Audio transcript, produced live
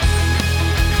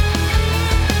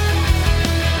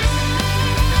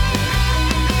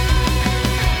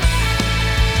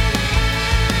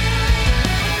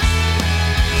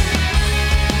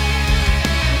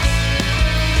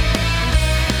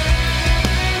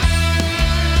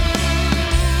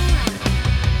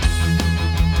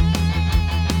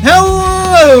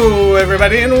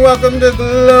everybody, and welcome to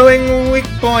Glowing Weak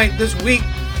Point. This week,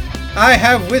 I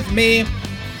have with me,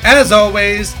 as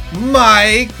always,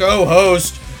 my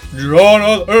co-host,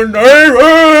 Jonathan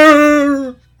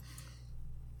Davis.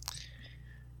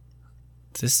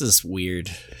 This is weird.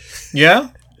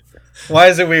 Yeah? Why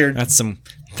is it weird? That's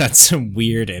some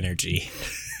weird energy.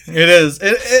 It is.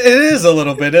 It is a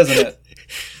little bit, isn't it?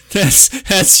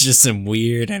 That's just some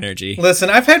weird energy. Listen,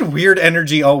 I've had weird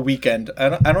energy all weekend.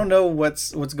 I don't know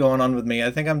what's going on with me. I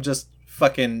think I'm just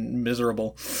fucking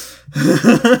miserable.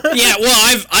 Yeah,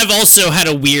 well, I've also had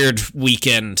a weird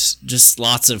weekend. Just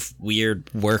lots of weird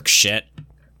work shit.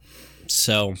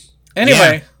 So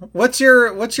anyway, yeah. What's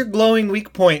your glowing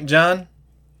weak point, John?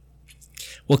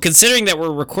 Well, considering that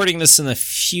we're recording this in the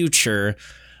future,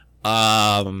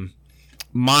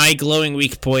 my glowing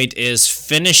weak point is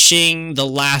finishing the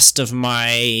last of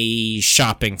my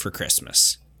shopping for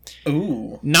Christmas.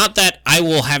 Ooh. Not that I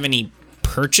will have any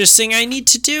purchasing I need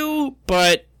to do,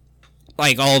 but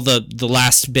like all the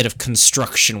last bit of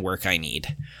construction work I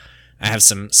need. I have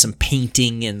some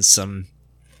painting and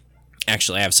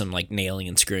actually I have some like nailing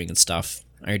and screwing and stuff.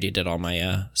 I already did all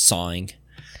my sawing.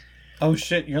 Oh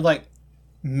shit, you're like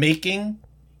making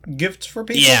gifts for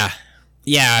people?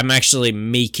 Yeah, I'm actually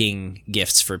making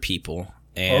gifts for people,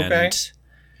 and okay.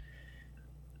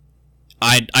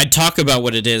 I'd talk about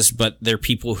what it is, but they're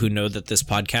people who know that this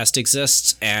podcast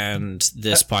exists, and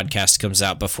this podcast comes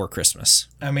out before Christmas.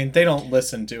 I mean, they don't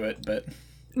listen to it, but...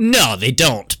 No, they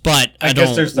don't, but I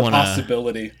guess there's the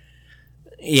possibility.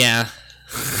 Yeah.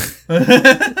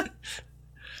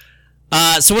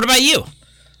 So what about you?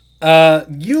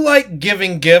 You like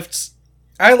giving gifts.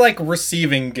 I like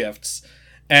receiving gifts.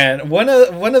 And one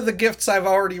of the gifts I've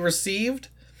already received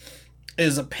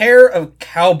is a pair of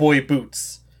cowboy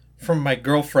boots from my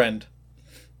girlfriend.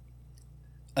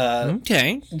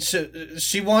 Okay.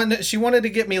 She wanted to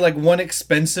get me like one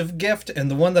expensive gift, and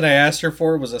the one that I asked her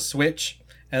for was a Switch,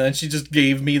 and then she just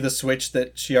gave me the Switch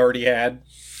that she already had.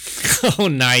 Oh,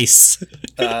 nice.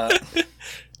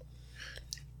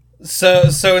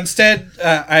 So instead,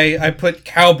 I put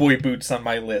cowboy boots on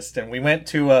my list, and we went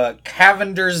to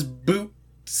Cavender's Boot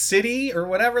City or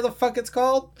whatever the fuck it's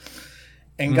called,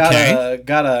 and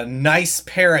got a nice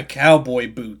pair of cowboy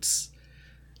boots.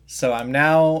 So I'm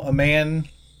now a man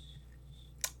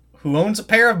who owns a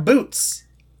pair of boots.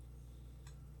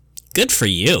 Good for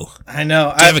you. I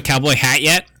know. Do you have a cowboy hat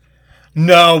yet?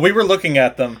 No, we were looking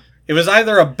at them. It was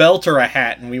either a belt or a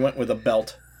hat, and we went with a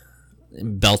belt.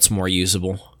 Belt's more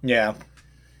usable. Yeah.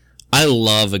 I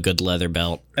love a good leather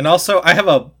belt. And also, I have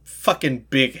a fucking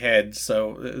big head,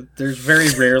 so there's very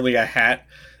rarely a hat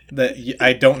that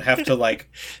I don't have to, like,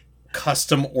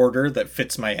 custom order that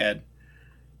fits my head.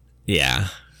 Yeah.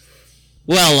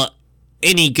 Well,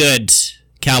 any good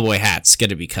cowboy hat's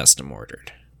gonna be custom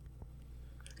ordered.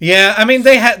 Yeah, I mean,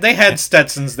 they had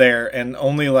Stetsons there, and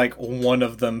only, like, one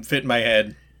of them fit my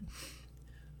head.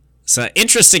 So,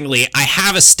 interestingly, I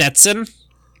have a Stetson,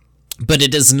 but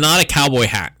it is not a cowboy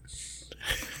hat.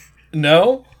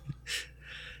 No?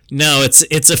 No,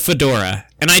 it's a fedora.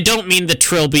 And I don't mean the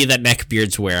trilby that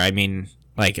neckbeards wear. I mean,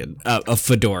 like, a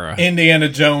fedora. Indiana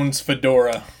Jones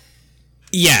fedora.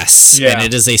 Yes, yeah. And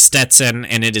it is a Stetson,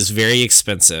 and it is very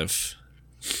expensive.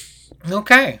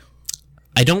 Okay.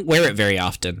 I don't wear it very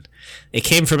often. It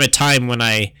came from a time when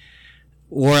I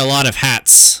wore a lot of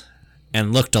hats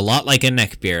and looked a lot like a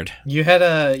neckbeard. You have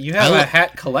a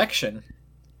hat collection.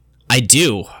 I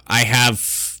do. I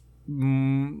have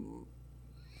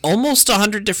almost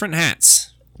 100 different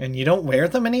hats. And you don't wear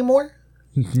them anymore?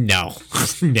 No.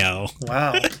 No.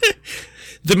 Wow.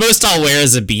 The most I'll wear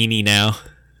is a beanie now.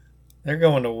 They're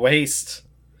going to waste.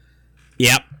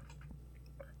 Yep.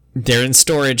 They're in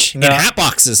storage. In hat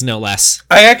boxes, no less.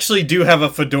 I actually do have a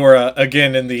fedora,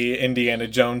 again in the Indiana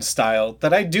Jones style,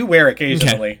 that I do wear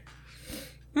occasionally.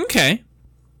 Okay.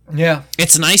 Yeah.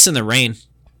 It's nice in the rain.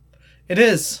 It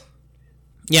is.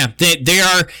 Yeah, they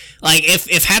are, like,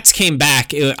 if hats came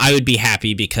back, I would be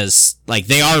happy because, like,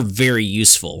 they are very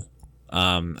useful.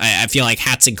 I feel like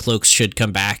hats and cloaks should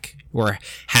come back, or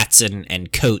hats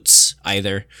and coats,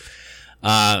 either.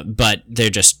 But they're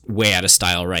just way out of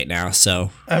style right now,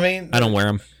 so I mean, I don't wear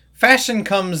them. Fashion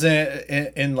comes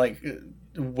in like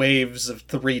waves of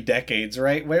 3 decades,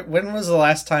 right? When was the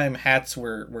last time hats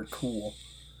were cool?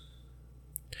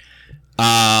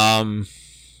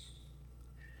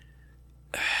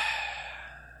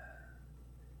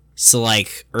 So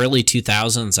like early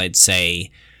 2000s, I'd say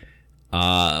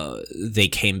they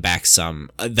came back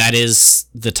some. That is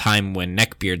the time when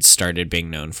neckbeards started being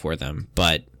known for them,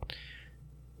 but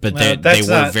but they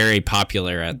were very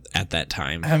popular at that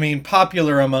time. I mean,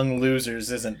 popular among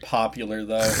losers isn't popular,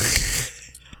 though.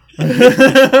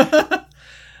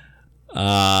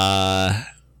 I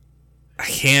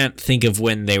can't think of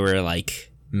when they were,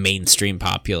 like, mainstream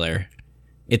popular.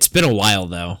 It's been a while,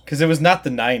 though. Because it was not the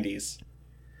 90s.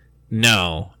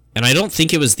 No. And I don't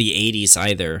think it was the 80s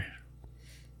either.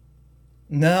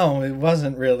 No, it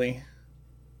wasn't really.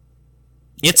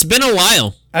 It's been a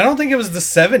while. I don't think it was the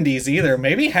 70s either.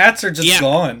 Maybe hats are just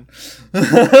gone.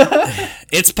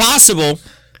 It's possible.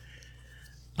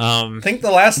 I think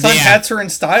the last time hats were in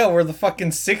style were the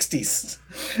fucking 60s.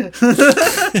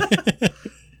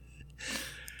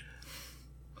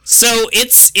 So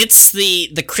it's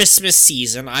the Christmas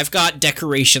season. I've got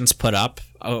decorations put up.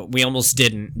 We almost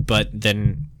didn't, but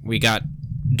then we got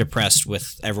depressed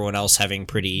with everyone else having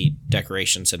pretty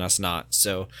decorations and us not.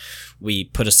 So we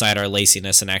put aside our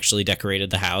laziness and actually decorated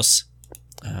the house.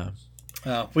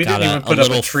 We didn't even put up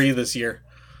a tree this year.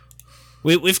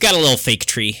 We've got a little fake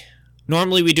tree.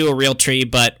 Normally we do a real tree,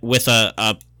 but with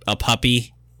a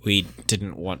puppy, we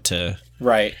didn't want to.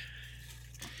 Right.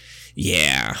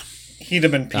 Yeah. He'd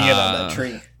have been peeing on that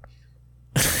tree.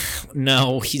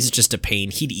 No, he's just a pain.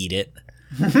 He'd eat it.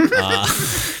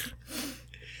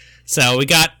 So we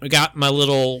got my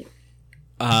little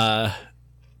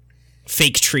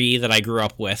fake tree that I grew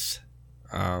up with.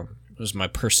 It was my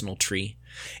personal tree.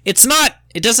 It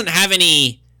doesn't have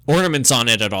any ornaments on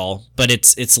it at all, but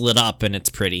it's lit up and it's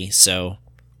pretty. So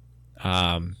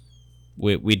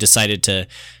we decided to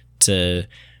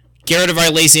get rid of our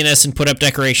laziness and put up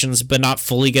decorations, but not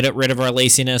fully get rid of our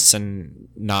laziness and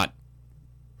not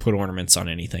put ornaments on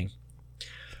anything.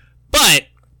 But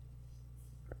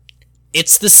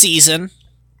it's the season.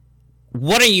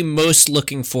 What are you most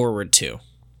looking forward to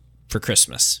for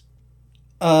Christmas?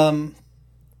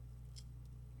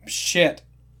 Shit.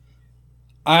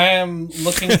 I am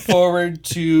looking forward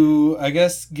to, I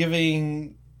guess,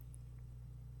 giving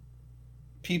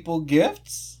people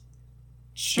gifts.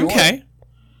 Sure. Okay.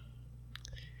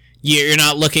 You're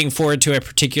not looking forward to a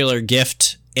particular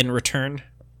gift in return?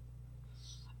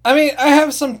 I mean, I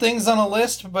have some things on a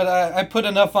list, but I put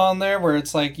enough on there where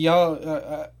it's like,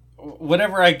 y'all,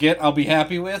 whatever I get, I'll be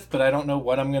happy with, but I don't know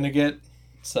what I'm going to get,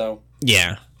 so.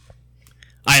 Yeah.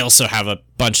 I also have a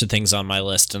bunch of things on my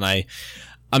list, and I'm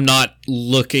not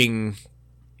looking,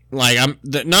 like,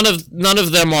 none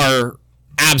of them are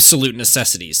absolute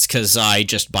necessities, because I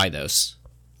just buy those.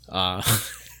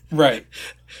 Right.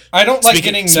 I don't like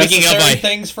getting necessary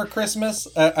things for Christmas.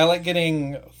 I like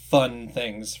getting fun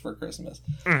things for Christmas.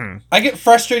 Mm-hmm. I get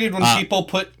frustrated when people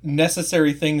put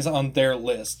necessary things on their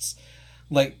lists.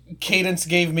 Like, Cadence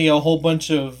gave me a whole bunch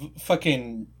of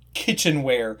fucking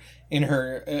kitchenware in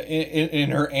her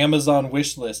in her Amazon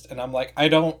wish list, and I'm like, I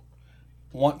don't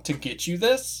want to get you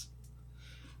this.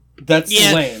 That's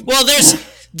lame. Well,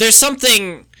 there's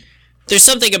something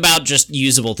about just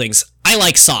usable things. I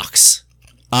like socks.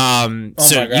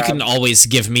 So you can always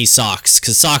give me socks,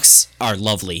 because socks are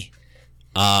lovely.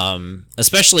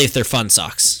 Especially if they're fun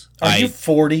socks. Are you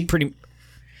 40?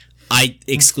 I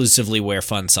exclusively wear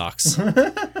fun socks.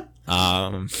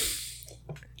 I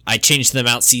change them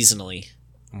out seasonally.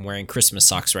 I'm wearing Christmas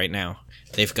socks right now.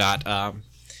 They've got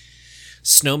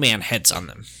snowman heads on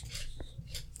them.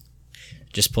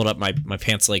 Just pulled up my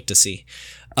pants leg to see.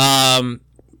 But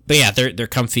yeah, they're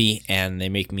comfy and they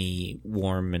make me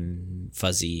warm and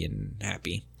fuzzy and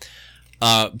happy.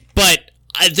 But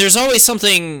there's always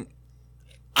something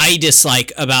I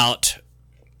dislike about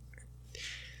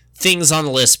things on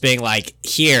the list being like,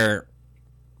 here's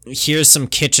some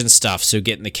kitchen stuff, so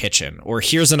get in the kitchen. Or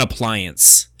here's an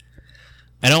appliance.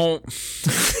 I don't...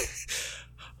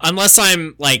 Unless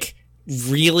I'm, like,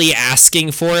 really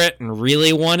asking for it and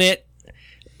really want it,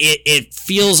 it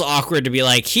feels awkward to be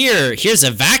like, here's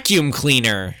a vacuum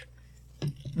cleaner.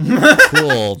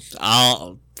 Cool.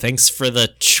 Thanks for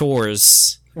the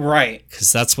chores. Right.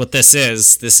 Because that's what this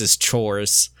is. This is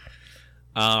chores.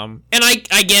 And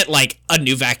I get, like, a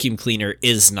new vacuum cleaner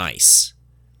is nice.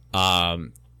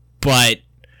 But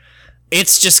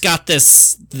it's just got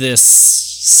this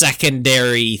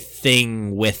secondary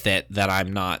thing with it that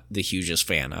I'm not the hugest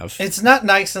fan of. It's not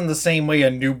nice in the same way a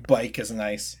new bike is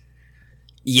nice.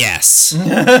 Yes.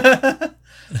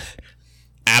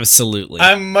 Absolutely.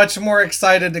 I'm much more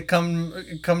excited to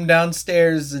come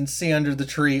downstairs and see under the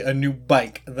tree a new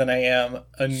bike than I am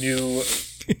a new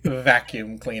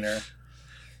vacuum cleaner.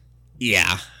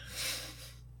 Yeah.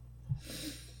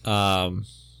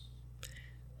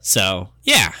 So,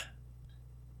 yeah.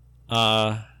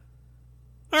 All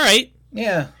right.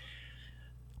 Yeah.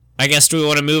 I guess do we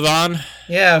want to move on?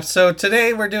 Yeah, so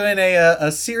today we're doing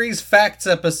a series facts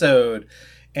episode.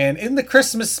 And in the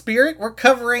Christmas spirit, we're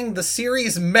covering the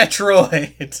series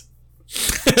Metroid.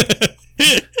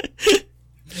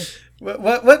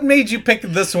 What made you pick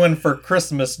this one for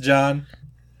Christmas, John?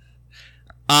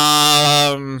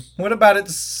 What about it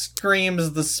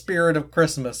screams the spirit of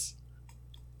Christmas?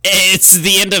 It's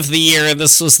the end of the year, and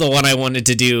this was the one I wanted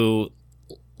to do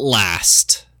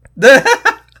last.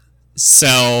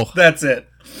 So that's it.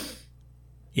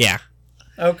 Yeah.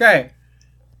 Okay.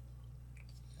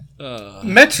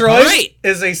 Metroid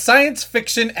is a science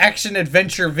fiction action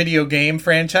adventure video game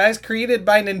franchise created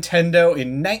by Nintendo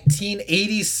in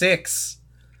 1986.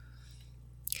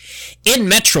 In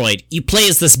Metroid, you play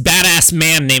as this badass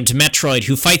man named Metroid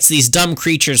who fights these dumb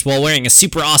creatures while wearing a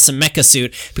super awesome mecha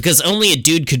suit because only a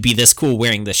dude could be this cool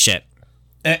wearing this shit.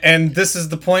 And this is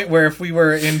the point where if we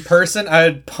were in person,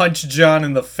 I'd punch John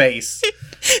in the face.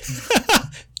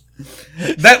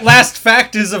 That last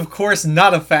fact is, of course,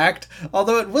 not a fact,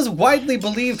 although it was widely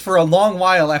believed for a long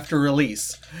while after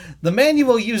release. The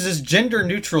manual uses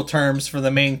gender-neutral terms for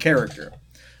the main character,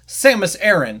 Samus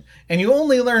Aran, and you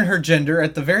only learn her gender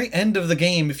at the very end of the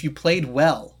game if you played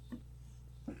well.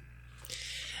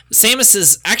 Samus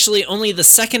is actually only the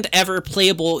second ever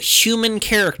playable human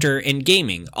character in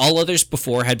gaming. All others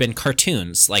before had been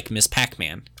cartoons, like Ms.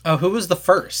 Pac-Man. Oh, who was the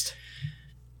first?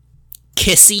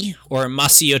 Kissy, or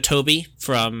Masio Tobi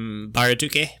from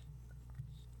Baraduke.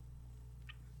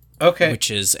 Okay. Which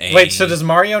is a... Wait, so does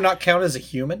Mario not count as a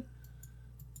human?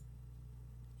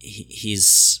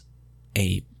 He's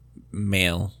a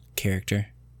male character.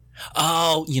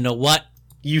 Oh, you know what?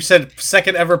 You said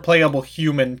second ever playable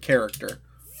human character.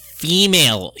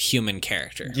 Female human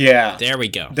character. Yeah. There we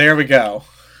go. There we go.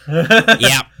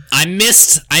 Yeah, I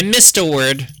missed a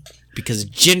word because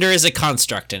gender is a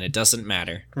construct and it doesn't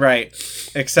matter. Right.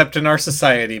 Except in our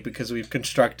society because we've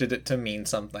constructed it to mean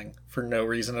something for no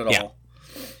reason at all.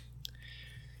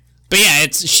 But yeah,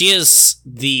 she is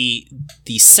the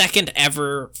second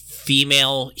ever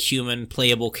female human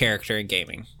playable character in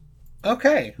gaming.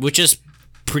 Okay. Which is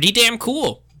pretty damn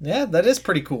cool. Yeah, that is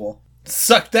pretty cool.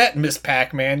 Suck that, Miss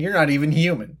Pac-Man. You're not even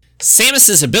human.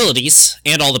 Samus's abilities,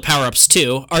 and all the power-ups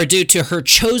too, are due to her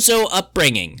Chozo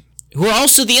upbringing, who are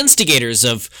also the instigators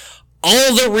of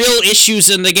all the real issues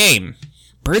in the game.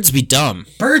 Birds be dumb.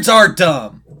 Birds are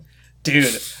dumb. Dude,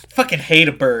 fucking hate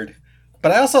a bird.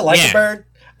 But I also like a bird.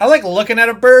 I like looking at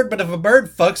a bird, but if a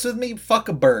bird fucks with me, fuck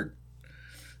a bird.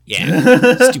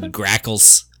 Yeah. Stupid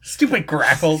grackles. Stupid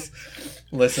grackles.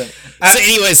 Listen. So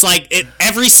anyways,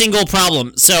 every single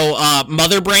problem. So,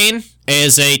 Mother Brain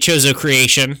is a Chozo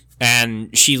creation,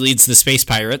 and she leads the space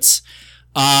pirates.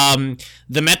 The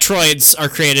Metroids are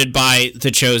created by the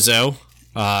Chozo,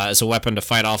 as a weapon to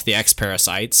fight off the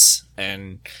X-Parasites.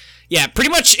 And, yeah, pretty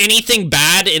much anything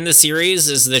bad in the series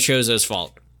is the Chozo's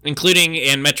fault. Including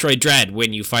in Metroid Dread,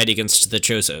 when you fight against the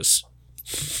Chozos.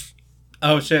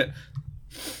 Oh, shit.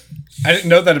 I didn't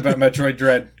know that about Metroid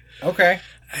Dread. Okay.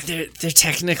 They're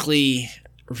technically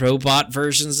robot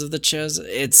versions of the Chozo.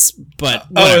 But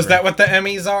oh, is that what the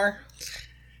Emmys are?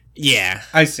 Yeah,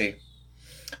 I see.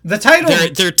 The title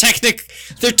they're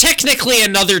technically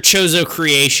another Chozo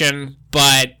creation,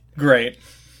 but great.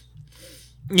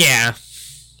 Yeah.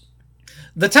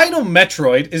 The title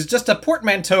Metroid is just a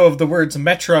portmanteau of the words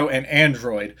Metro and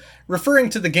Android, referring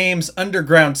to the game's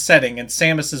underground setting and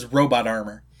Samus's robot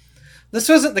armor. This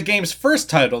wasn't the game's first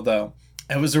title, though,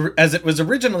 as it was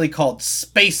originally called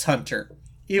Space Hunter,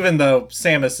 even though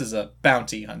Samus is a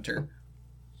bounty hunter.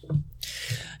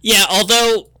 Yeah,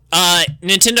 although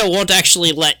Nintendo won't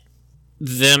actually let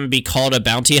them be called a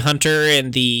bounty hunter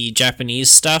in the Japanese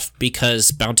stuff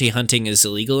because bounty hunting is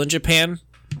illegal in Japan.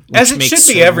 As it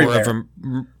should be everywhere.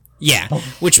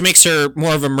 Which makes her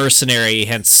more of a mercenary,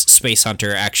 hence Space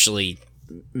Hunter actually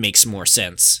makes more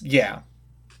sense. Yeah.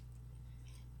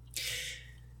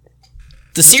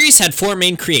 The series had four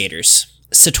main creators: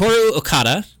 Satoru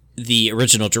Okada, the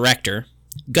original director,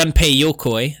 Gunpei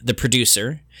Yokoi, the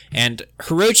producer, and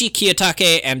Hiroji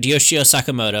Kiyotake and Yoshio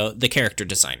Sakamoto, the character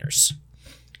designers.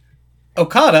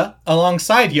 Okada,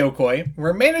 alongside Yokoi,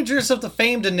 were managers of the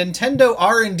famed Nintendo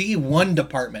R&D 1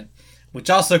 department, which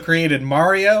also created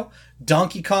Mario,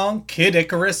 Donkey Kong, Kid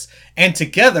Icarus, and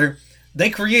together, they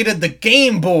created the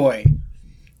Game Boy.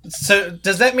 So,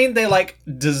 does that mean they,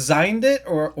 designed it,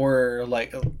 or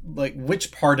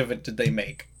which part of it did they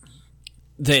make?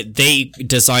 They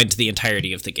designed the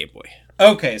entirety of the Game Boy.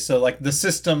 Okay, so, the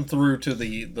system through to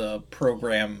the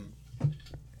program...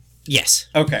 Yes.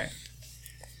 Okay.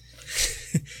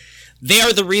 They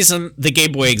are the reason the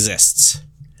Game Boy exists.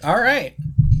 All right.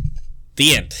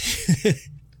 The end.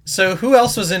 So who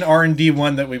else was in R&D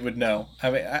 1 that we would know? I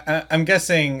mean, I'm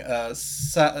guessing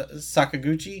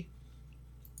Sakaguchi?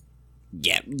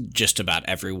 Yeah, just about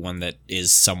everyone that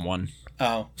is someone.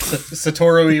 Oh,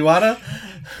 Satoru Iwata?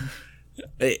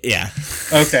 Yeah.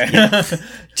 Okay. Yeah.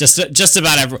 Just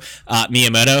about everyone.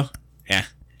 Miyamoto? Yeah.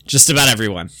 Just about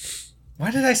everyone.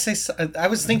 Why did I say... I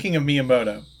was thinking of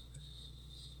Miyamoto.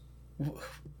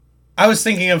 I was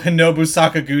thinking of Hinobu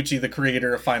Sakaguchi, the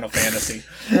creator of Final Fantasy.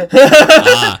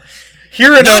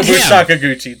 Hironobu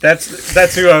Sakaguchi.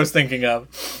 That's who I was thinking of.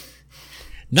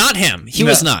 Not him. He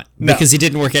was not, because he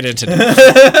didn't work at Nintendo.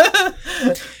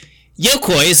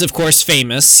 Yokoi is, of course,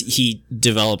 famous. He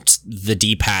developed the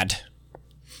D-pad.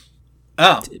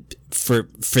 Oh. For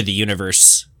the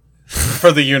universe.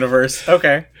 For the universe.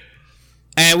 Okay.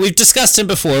 And we've discussed him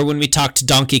before when we talked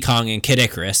Donkey Kong and Kid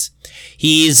Icarus.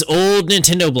 He's old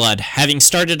Nintendo blood, having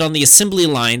started on the assembly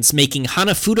lines making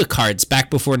Hanafuda cards back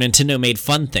before Nintendo made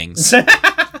fun things.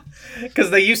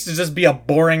 Because they used to just be a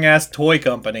boring-ass toy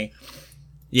company.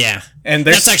 Yeah. And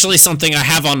that's actually something I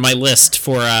have on my list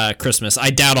for Christmas.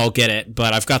 I doubt I'll get it,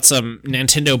 but I've got some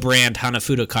Nintendo brand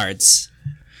Hanafuda cards.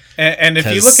 And if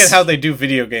you look at how they do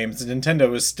video games,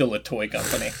 Nintendo is still a toy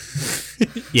company.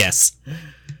 Yes.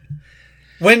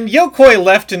 When Yokoi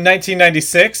left in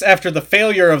 1996 after the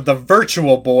failure of the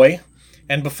Virtual Boy,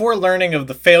 and before learning of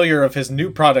the failure of his new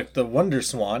product, the Wonder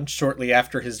Swan, shortly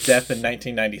after his death in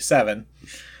 1997,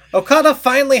 Okada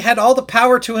finally had all the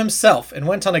power to himself and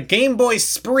went on a Game Boy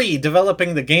spree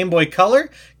developing the Game Boy Color,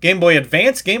 Game Boy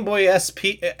Advance, Game Boy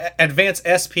Advance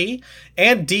SP,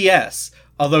 and DS,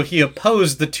 although he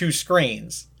opposed the two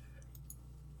screens.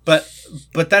 But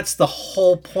that's the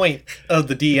whole point of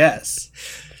the DS.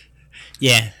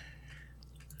 Yeah.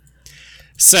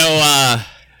 So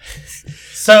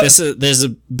there's a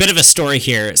bit of a story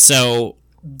here. So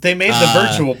they made the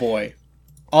Virtual Boy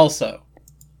also.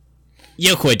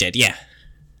 Yokoi did, yeah.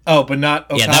 Oh, but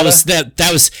not Okada? Yeah,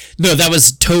 that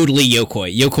was totally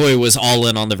Yokoi. Yokoi was all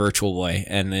in on the Virtual Boy,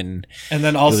 and then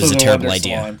also it was a terrible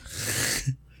idea.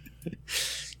 Swan.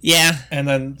 Yeah. And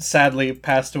then sadly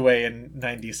passed away in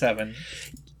 97.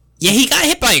 Yeah, he got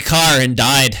hit by a car and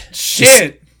died.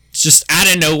 Shit. Just out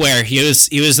of nowhere. He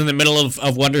was in the middle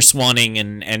of Wonder Swanning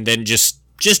and then just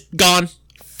gone.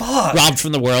 Fuck. Robbed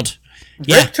from the world.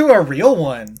 Ripped to a real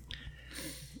one.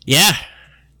 Yeah.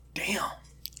 Damn.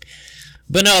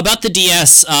 But no, about the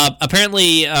DS,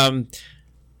 apparently Satoru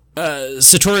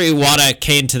Iwata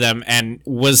came to them and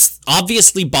was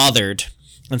obviously bothered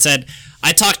and said,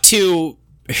 I talked to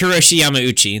Hiroshi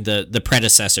Yamauchi, the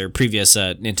previous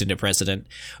Nintendo president,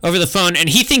 over the phone, and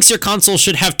he thinks your console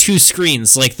should have two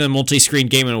screens, like the multi-screen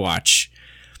Game & Watch.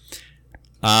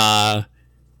 I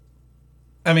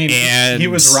mean, he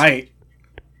was right.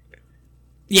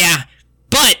 Yeah,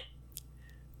 but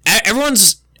everyone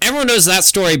knows that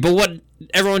story, but what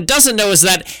everyone doesn't know is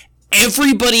that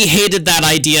everybody hated that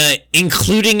idea,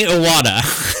 including Iwata.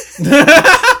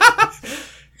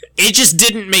 It just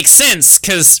didn't make sense,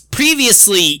 because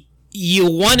previously you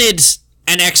wanted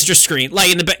an extra screen.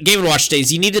 Like in the Game & Watch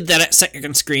days, you needed that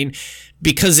second screen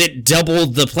because it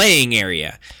doubled the playing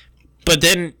area. But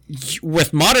then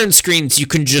with modern screens, you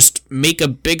can just make a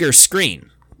bigger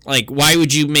screen. Like, why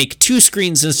would you make two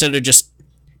screens instead of just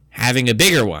having a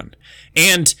bigger one?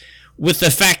 And with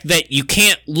the fact that you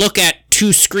can't look at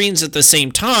two screens at the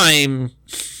same time,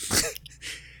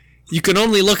 you can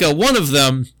only look at one of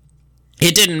them.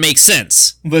 It didn't make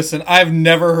sense. Listen, I've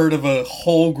never heard of a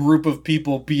whole group of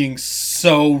people being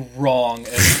so wrong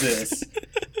as this.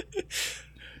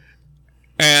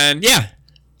 And yeah.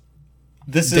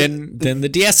 Then the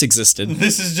DS existed.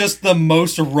 This is just the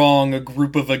most wrong a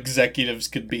group of executives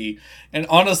could be. And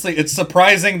honestly, it's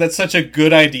surprising that such a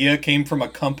good idea came from a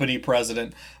company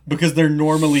president, because they're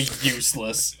normally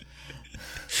useless.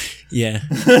 Yeah.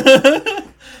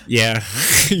 Yeah,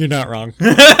 you're not wrong.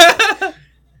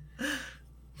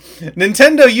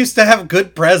 Nintendo used to have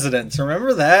good presidents,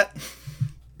 remember that?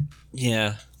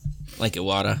 Yeah, like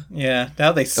Iwata. Yeah,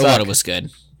 now they suck. Iwata was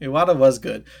good. Iwata was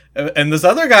good. And this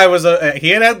other guy he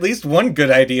had at least one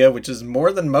good idea, which is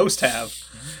more than most have.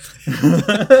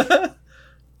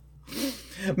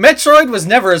 Metroid was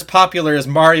never as popular as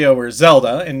Mario or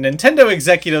Zelda, and Nintendo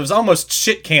executives almost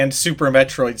shit-canned Super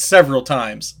Metroid several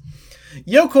times.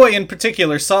 Yokoi in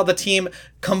particular saw the team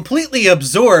completely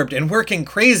absorbed and working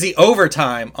crazy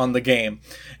overtime on the game,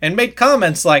 and made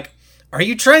comments like, "Are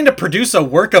you trying to produce a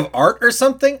work of art or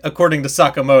something?" according to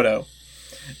Sakamoto.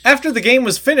 After the game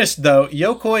was finished, though,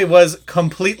 Yokoi was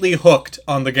completely hooked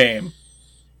on the game.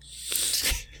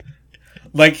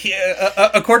 Like,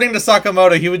 according to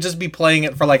Sakamoto, he would just be playing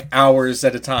it for like hours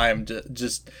at a time,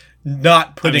 just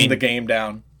not putting the game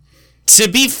down. to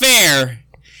be fair,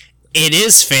 it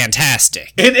is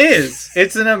fantastic. It is.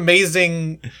 It's an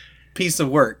amazing piece of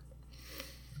work.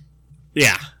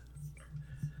 Yeah.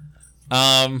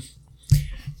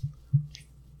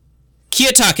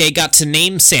 Kiyotake got to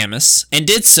name Samus, and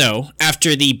did so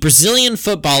after the Brazilian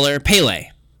footballer Pelé,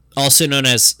 also known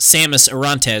as Samus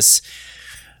Arantes,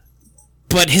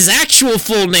 but his actual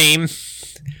full name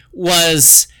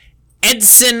was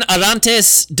Edson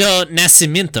Arantes do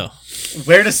Nascimento.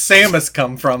 Where does Samus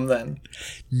come from, then?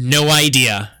 No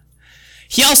idea.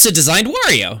 He also designed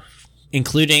Wario,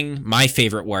 including my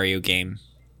favorite Wario game,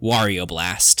 Wario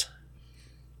Blast.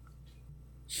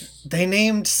 They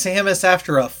named Samus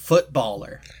after a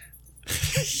footballer.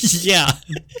 Yeah.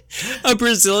 A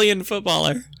Brazilian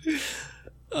footballer.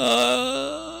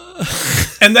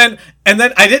 And then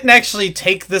I didn't actually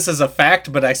take this as a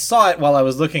fact, but I saw it while I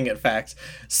was looking at facts.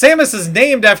 Samus is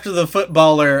named after the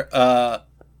footballer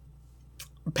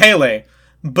Pele,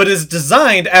 but is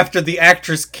designed after the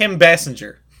actress Kim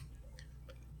Basinger.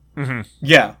 Mm-hmm.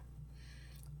 Yeah.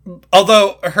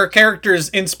 Although her character's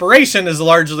inspiration is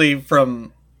largely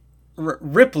from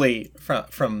Ripley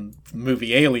from the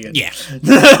movie Alien. Yeah.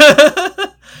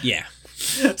 Yeah.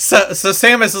 So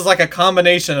Samus is like a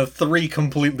combination of 3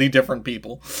 completely different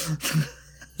people.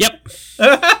 Yep.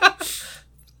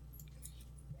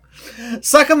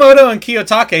 Sakamoto and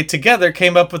Kiyotake together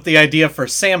came up with the idea for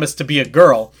Samus to be a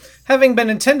girl, having been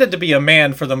intended to be a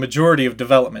man for the majority of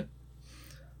development.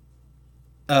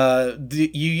 You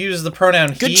use the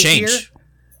pronoun Good he change. here.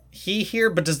 He here,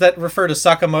 but does that refer to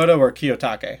Sakamoto or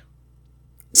Kiyotake?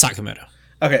 Sakamoto.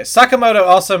 Okay, Sakamoto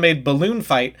also made Balloon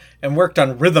Fight and worked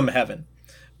on Rhythm Heaven,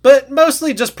 but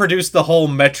mostly just produced the whole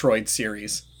Metroid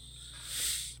series.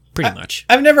 Pretty much.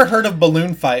 I've never heard of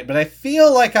Balloon Fight, but I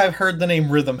feel like I've heard the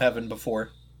name Rhythm Heaven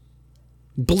before.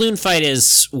 Balloon Fight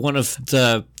is one of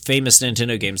the famous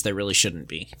Nintendo games that really shouldn't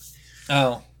be.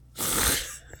 Oh.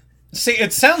 See,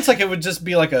 it sounds like it would just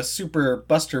be like a Super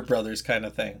Buster Brothers kind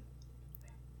of thing.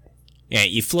 Yeah,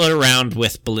 you float around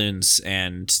with balloons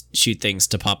and shoot things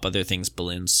to pop other things'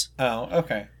 balloons. Oh,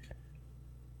 okay.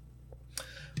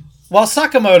 While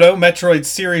Sakamoto, Metroid's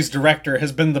series director,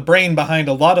 has been the brain behind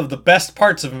a lot of the best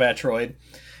parts of Metroid,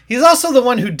 he's also the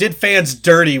one who did fans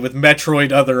dirty with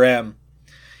Metroid Other M.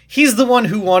 He's the one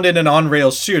who wanted an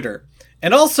on-rails shooter,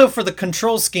 and also for the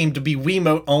control scheme to be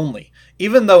Wiimote only,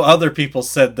 even though other people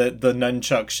said that the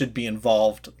nunchuck should be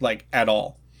involved, like, at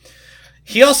all.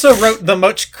 He also wrote the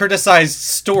much criticized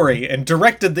story and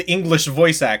directed the English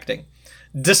voice acting,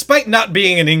 despite not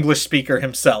being an English speaker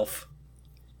himself.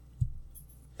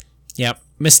 Yep.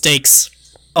 Mistakes.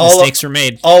 Mistakes were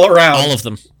made. All around. All of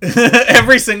them.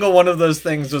 Every single one of those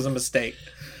things was a mistake.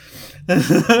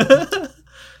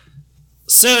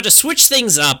 So to switch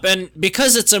things up, and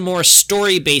because it's a more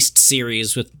story-based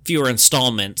series with fewer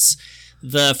installments,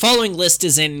 the following list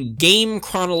is in game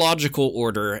chronological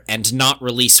order and not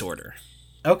release order.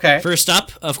 Okay. First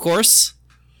up, of course,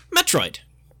 Metroid.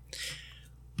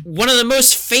 One of the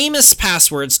most famous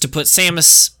passwords to put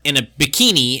Samus in a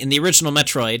bikini in the original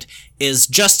Metroid is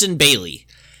Justin Bailey,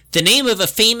 the name of a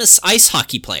famous ice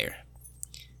hockey player.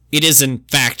 It is, in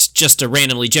fact, just a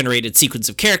randomly generated sequence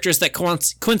of characters that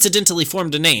coincidentally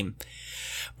formed a name.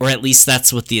 Or at least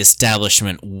that's what the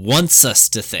establishment wants us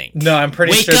to think. No, I'm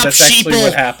pretty sure that's actually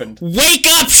what happened. Wake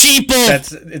up,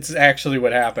 sheeple! It's actually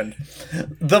what happened.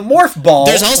 The Morph Ball...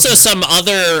 There's also some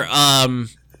other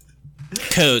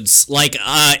codes, like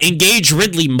engage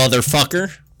Ridley,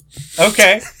 motherfucker.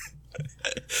 Okay.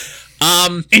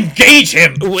 Engage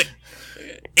him!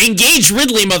 Engage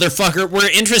Ridley, motherfucker,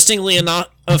 where interestingly enough,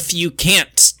 you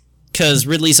can't, because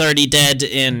Ridley's already dead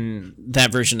in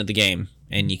that version of the game.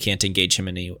 And you can't engage him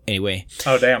in any way.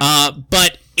 Oh, damn.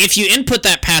 But if you input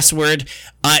that password,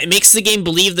 it makes the game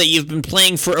believe that you've been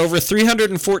playing for over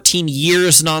 314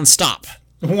 years nonstop.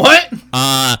 What?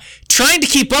 Trying to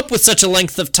keep up with such a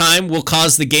length of time will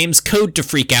cause the game's code to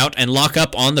freak out and lock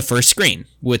up on the first screen,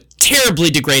 with terribly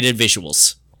degraded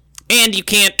visuals. And you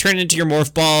can't turn into your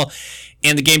morph ball,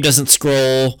 and the game doesn't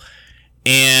scroll,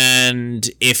 and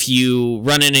if you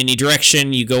run in any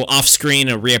direction, you go off screen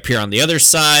and reappear on the other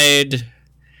side.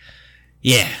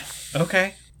 Yeah.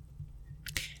 Okay.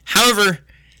 However,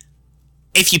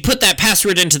 if you put that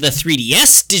password into the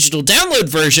 3DS digital download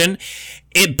version,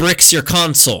 it bricks your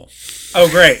console. Oh,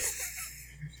 great.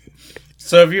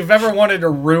 So if you've ever wanted to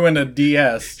ruin a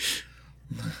DS...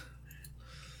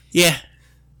 Yeah.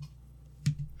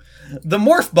 The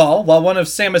Morph Ball, while one of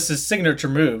Samus's signature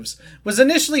moves, was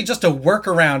initially just a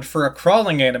workaround for a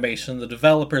crawling animation the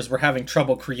developers were having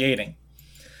trouble creating.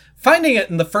 Finding it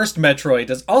in the first Metroid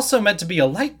is also meant to be a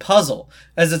light puzzle,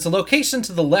 as its location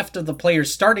to the left of the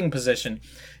player's starting position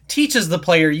teaches the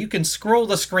player you can scroll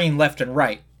the screen left and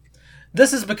right.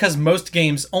 This is because most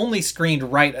games only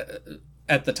screened right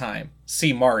at the time.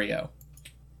 See Mario.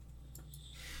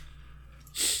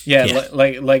 Yeah.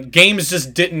 Like games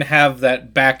just didn't have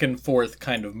that back and forth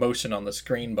kind of motion on the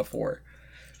screen before.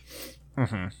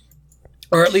 Mm-hmm.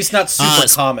 Or at least not super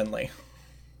commonly.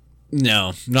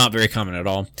 No, not very common at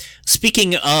all.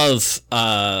 Speaking of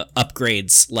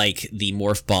upgrades like the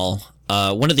Morph Ball,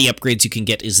 one of the upgrades you can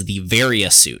get is the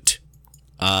Varia suit,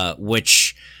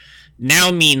 which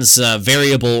now means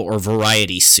variable or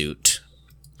variety suit.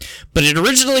 But it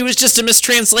originally was just a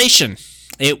mistranslation.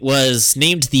 It was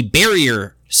named the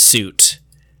Barrier suit,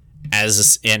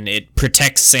 and it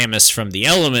protects Samus from the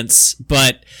elements,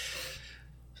 but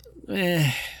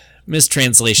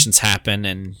mistranslations happen,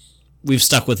 and we've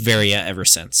stuck with Varia ever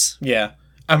since. Yeah.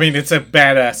 I mean, it's a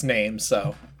badass name,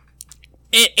 so...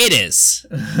 It is.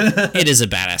 It is a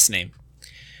badass name.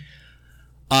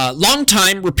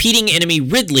 Long-time repeating enemy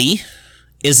Ridley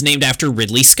is named after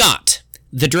Ridley Scott,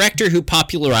 the director who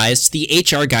popularized the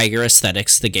H.R. Giger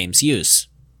aesthetics the games use.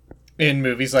 In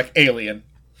movies like Alien.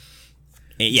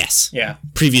 Yes. Yeah.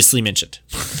 Previously mentioned.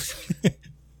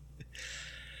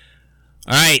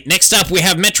 Alright, next up we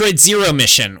have Metroid Zero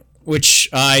Mission, which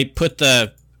I put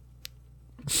the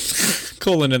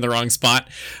colon in the wrong spot.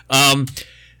 Metroid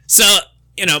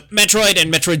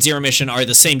and Metroid Zero Mission are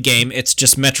the same game. It's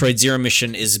just Metroid Zero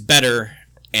Mission is better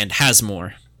and has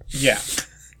more. Yeah.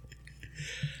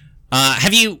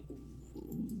 Have you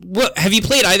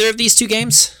played either of these two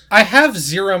games? I have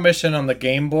Zero Mission on the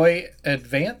Game Boy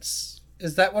Advance.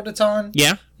 Is that what it's on?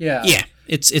 Yeah. Yeah. Yeah.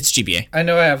 It's GBA. I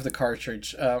know I have the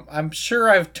cartridge. I'm sure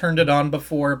I've turned it on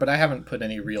before, but I haven't put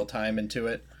any real time into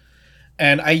it.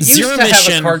 And I used to have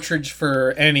a cartridge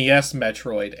for NES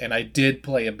Metroid, and I did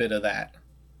play a bit of that.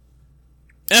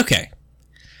 Okay.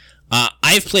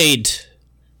 I've played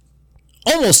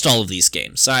almost all of these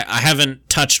games. I haven't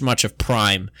touched much of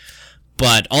Prime,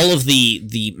 but all of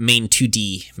the main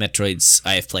 2D Metroids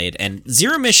I have played. And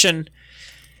Zero Mission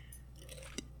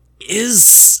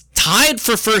is tied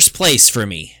for first place for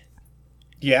me.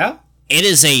 Yeah? It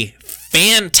is a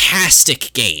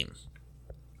fantastic game.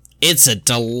 It's a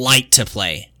delight to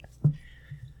play.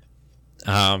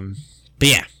 But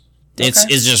yeah, it's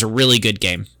just a really good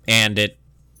game, and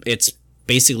it's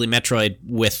basically Metroid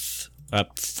with a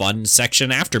fun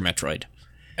section after Metroid,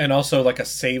 and also like a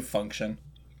save function.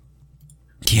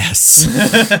 Yes.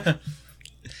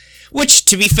 Which,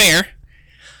 to be fair,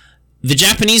 the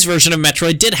Japanese version of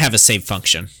Metroid did have a save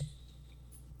function.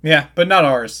 Yeah, but not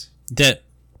ours.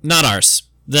 Not ours.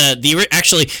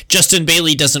 Actually, Justin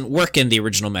Bailey doesn't work in the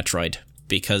original Metroid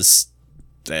because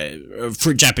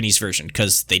for Japanese version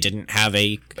because they didn't have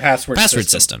a password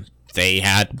system. They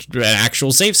had an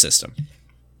actual save system.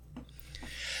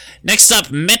 Next up,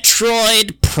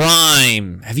 Metroid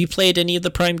Prime. Have you played any of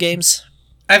the Prime games?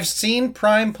 I've seen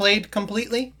Prime played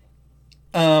completely,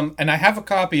 and I have a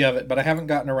copy of it, but I haven't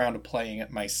gotten around to playing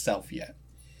it myself yet.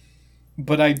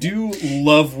 But I do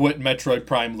love what Metroid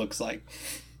Prime looks like.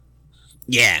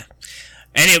 Yeah.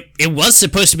 And it was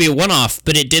supposed to be a one-off,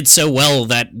 but it did so well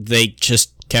that they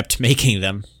just kept making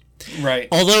them. Right.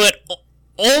 Although it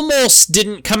almost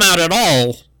didn't come out at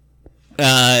all,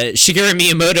 Shigeru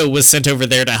Miyamoto was sent over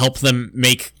there to help them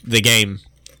make the game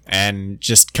and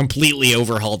just completely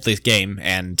overhauled the game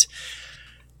and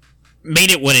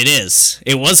made it what it is.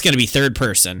 It was going to be third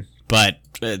person, but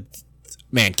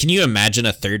man, can you imagine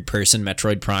a third person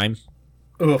Metroid Prime?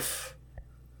 Oof.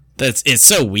 It's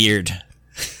so weird.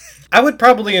 I would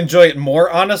probably enjoy it more,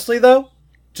 honestly, though,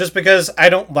 just because I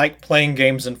don't like playing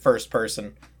games in first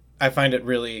person. I find it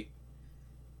really,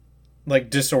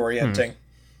 disorienting.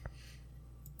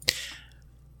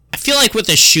 I feel like with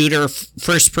a shooter,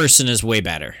 first person is way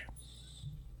better.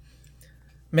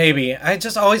 Maybe. I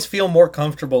just always feel more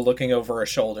comfortable looking over a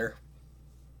shoulder.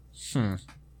 I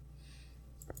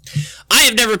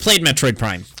have never played Metroid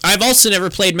Prime. I've also never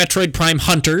played Metroid Prime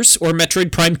Hunters or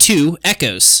Metroid Prime 2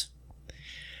 Echoes.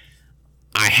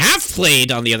 I have played,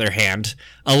 on the other hand,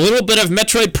 a little bit of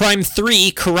Metroid Prime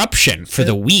 3 Corruption for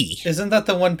the Wii. Isn't that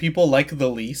the one people like the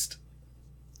least?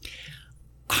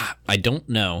 I don't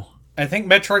know. I think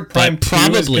Metroid Prime 2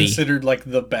 is considered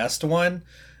the best one,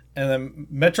 and then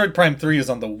Metroid Prime 3 is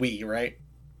on the Wii, right?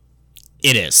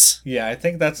 It is. Yeah, I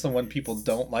think that's the one people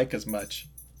don't like as much.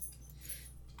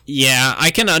 Yeah,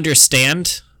 I can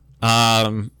understand.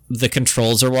 The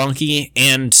controls are wonky,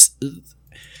 and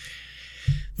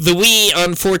The Wii,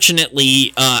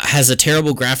 unfortunately, has a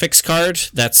terrible graphics card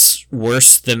that's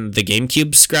worse than the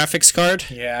GameCube's graphics card.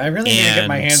 Yeah, I really need to get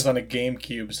my hands on a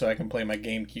GameCube so I can play my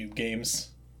GameCube games.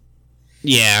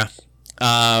 Yeah.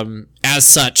 As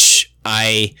such,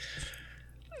 it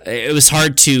was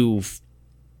hard to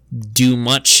do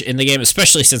much in the game,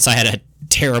 especially since I had a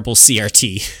terrible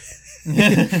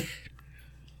CRT.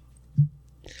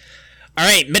 All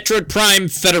right, Metroid Prime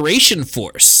Federation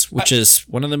Force, which is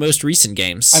one of the most recent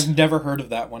games. I've never heard of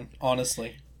that one,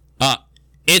 honestly.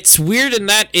 It's weird in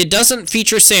that it doesn't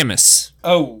feature Samus.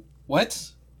 Oh,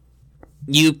 what?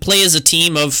 You play as a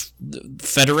team of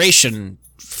Federation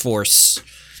Force.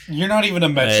 You're not even a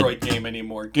Metroid game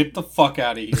anymore. Get the fuck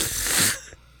out of here.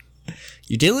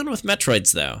 You're dealing with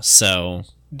Metroids, though, so...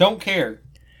 Don't care.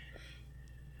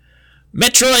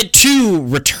 Metroid 2,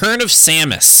 Return of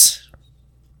Samus.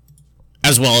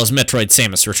 As well as Metroid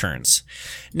Samus Returns.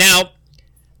 Now,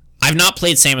 I've not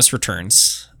played Samus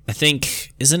Returns. I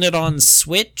think, isn't it on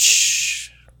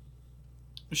Switch?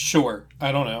 Sure.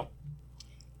 I don't know.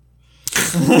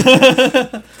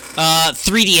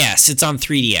 3DS. It's on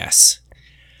 3DS.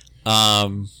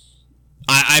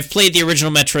 I've played the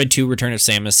original Metroid 2 Return of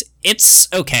Samus. It's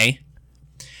okay.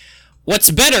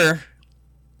 What's better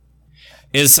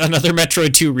is another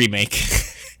Metroid 2 remake.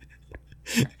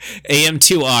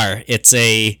 AM2R. It's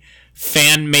a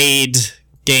fan-made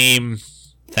game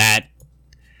that...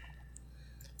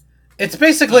 It's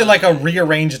basically like a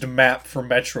rearranged map for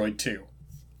Metroid 2.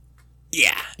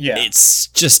 Yeah. Yeah. It's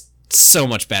just so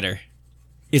much better.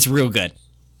 It's real good.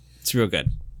 It's real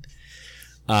good.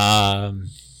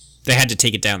 They had to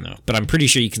take it down, though, but I'm pretty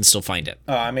sure you can still find it.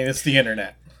 I mean, it's the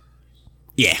internet.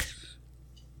 Yeah.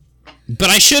 But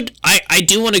I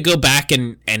do want to go back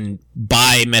and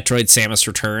buy Metroid Samus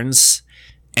Returns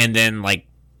and then, like,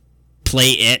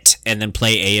 play it and then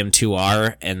play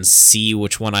AM2R and see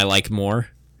which one I like more.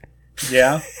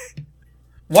 Yeah.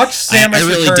 Watch Samus I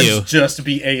really Returns do. just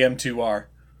be AM2R.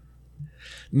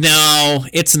 No,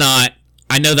 it's not.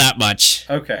 I know that much.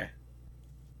 Okay.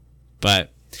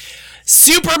 But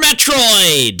Super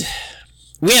Metroid!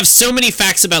 We have so many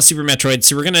facts about Super Metroid,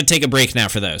 so we're going to take a break now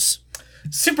for those.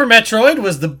 Super Metroid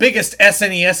was the biggest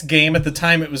SNES game at the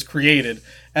time it was created,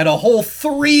 at a whole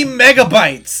 3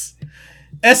 megabytes.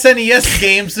 SNES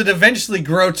games would eventually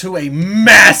grow to a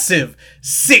massive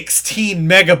 16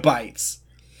 megabytes.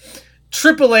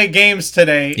 AAA games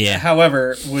today,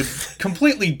 however, would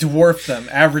completely dwarf them,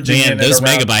 averaging in those at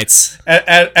around, megabytes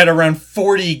at around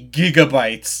 40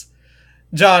 gigabytes.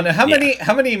 John, how many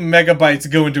megabytes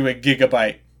go into a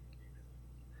gigabyte?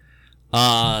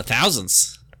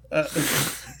 Thousands.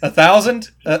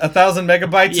 1,000? 1,000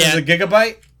 megabytes is a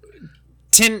gigabyte?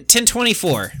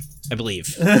 1024, I believe.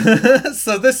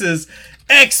 So this is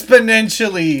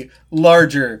exponentially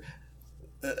larger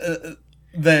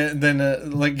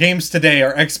than like games today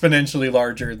are exponentially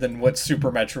larger than what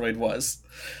Super Metroid was.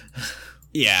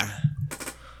 Yeah.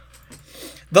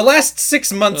 The last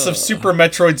 6 months of Super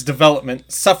Metroid's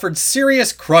development suffered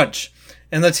serious crunch,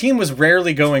 and the team was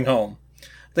rarely going home.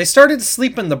 They started to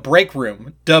sleep in the break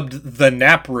room, dubbed the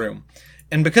nap room,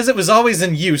 and because it was always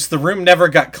in use, the room never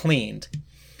got cleaned.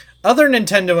 Other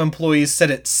Nintendo employees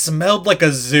said it smelled like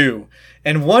a zoo,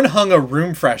 and one hung a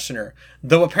room freshener,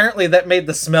 though apparently that made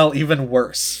the smell even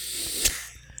worse.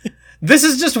 This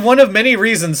is just one of many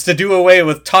reasons to do away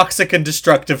with toxic and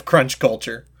destructive crunch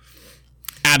culture.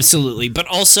 Absolutely, but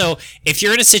also, if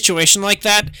you're in a situation like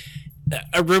that,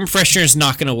 a room freshener is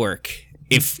not going to work.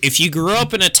 If you grew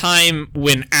up in a time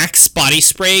when Axe body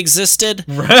spray existed,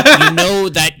 you know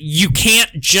that you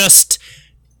can't just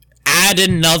add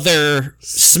another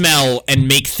smell and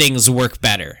make things work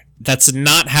better. That's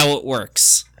not how it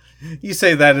works. You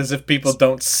say that as if people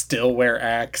don't still wear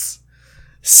Axe.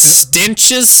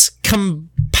 Stenches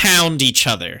compound each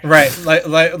other. Right,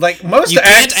 like most You Axe...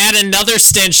 can't add another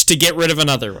stench to get rid of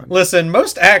another one. Listen,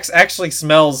 most Axe actually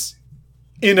smells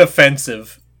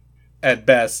inoffensive at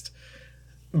best.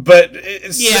 But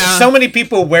so many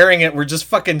people wearing it were just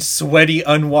fucking sweaty,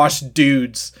 unwashed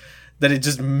dudes that it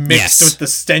just mixed with the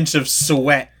stench of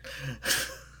sweat.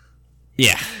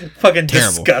 Yeah. Fucking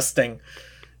terrible. Disgusting.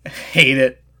 Hate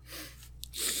it.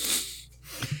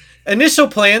 Initial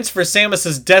plans for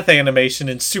Samus's death animation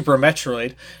in Super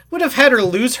Metroid would have had her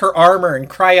lose her armor and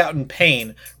cry out in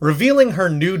pain, revealing her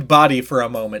nude body for a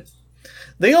moment.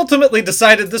 They ultimately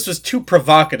decided this was too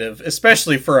provocative,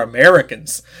 especially for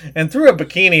Americans, and threw a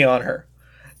bikini on her.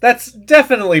 That's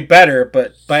definitely better,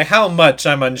 but by how much,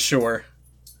 I'm unsure.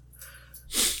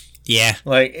 Yeah.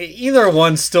 Like, either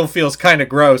one still feels kind of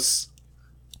gross.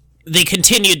 They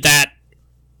continued that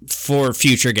for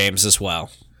future games as well.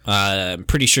 I'm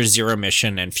pretty sure Zero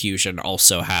Mission and Fusion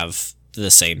also have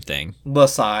the same thing.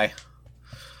 Lasai.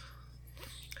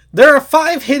 There are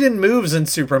 5 hidden moves in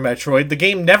Super Metroid the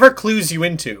game never clues you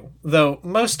into, though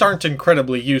most aren't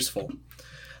incredibly useful.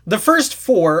 The first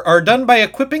 4 are done by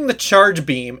equipping the charge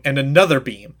beam and another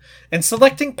beam, and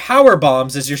selecting power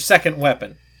bombs as your second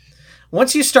weapon.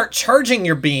 Once you start charging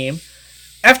your beam,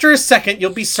 after a second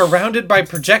you'll be surrounded by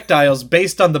projectiles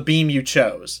based on the beam you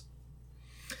chose.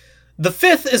 The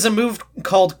 5th is a move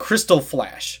called Crystal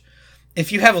Flash.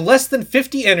 If you have less than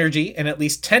 50 energy and at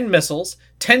least 10 missiles,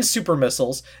 10 super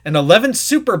missiles, and 11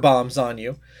 super bombs on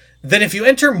you, then if you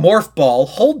enter Morph Ball,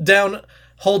 hold down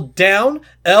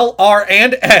L, R,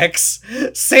 and X,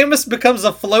 Samus becomes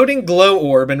a floating glow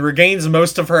orb and regains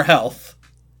most of her health.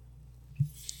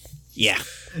 Yeah.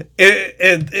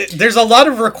 There's a lot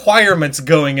of requirements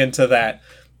going into that.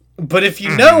 But if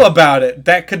you know about it,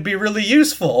 that could be really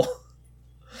useful.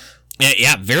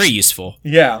 Yeah, very useful.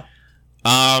 Yeah.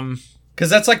 Because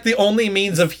that's like the only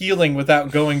means of healing without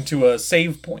going to a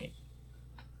save point.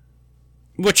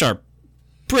 Which are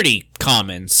pretty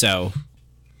common, so...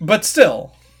 But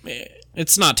still.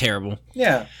 It's not terrible.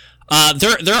 Yeah.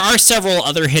 There are several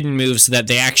other hidden moves that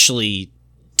they actually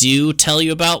do tell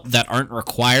you about that aren't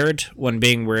required. One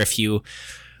being where if you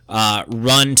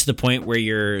run to the point where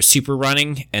you're super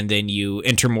running and then you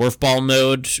enter Morph Ball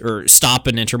mode, or stop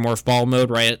and enter Morph Ball mode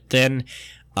right then,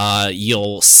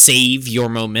 you'll save your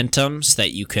momentum so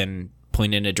that you can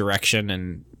point in a direction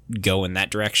and go in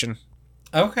that direction.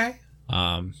 Okay.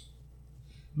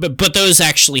 But those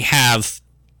actually have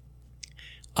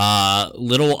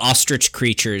little ostrich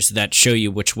creatures that show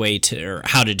you which way to, or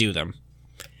how to do them.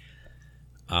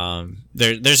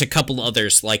 There's a couple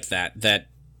others like that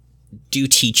do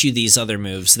teach you these other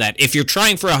moves that if you're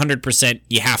trying for 100%,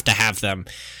 you have to have them.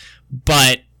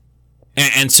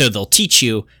 And so they'll teach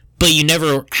you, but you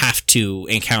never have to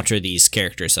encounter these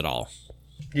characters at all.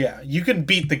 Yeah, you can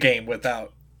beat the game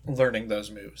without learning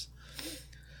those moves.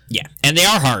 Yeah, and they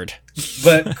are hard.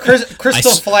 But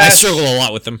Crystal Flash... I struggle a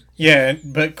lot with them. Yeah,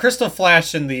 but Crystal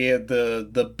Flash and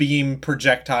the beam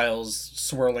projectiles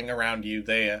swirling around you,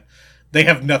 they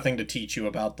have nothing to teach you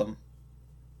about them.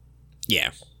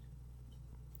 Yeah.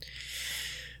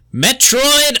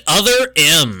 Metroid Other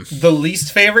M. The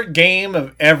least favorite game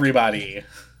of everybody.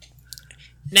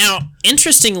 Now,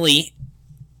 interestingly,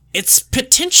 it's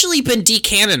potentially been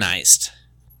decanonized.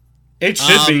 It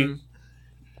should be.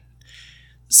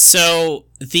 So,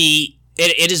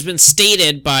 it has been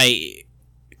stated by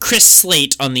Chris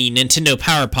Slate on the Nintendo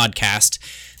Power podcast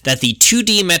that the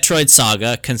 2D Metroid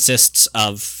saga consists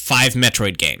of 5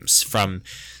 Metroid games, from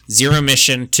Zero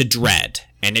Mission to Dread,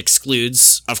 and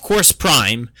excludes, of course,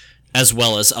 Prime, as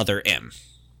well as Other M.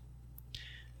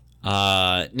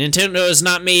 Nintendo has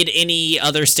not made any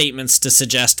other statements to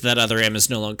suggest that Other M is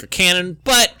no longer canon,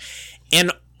 but in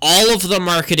all of the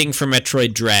marketing for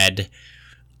Metroid Dread,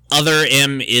 Other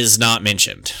M is not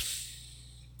mentioned.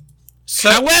 So,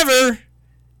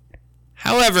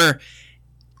 However,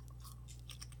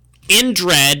 in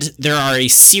Dread, there are a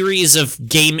series of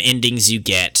game endings you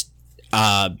get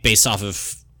based off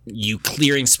of you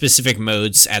clearing specific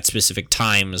modes at specific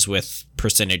times with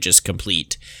percentages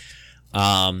complete.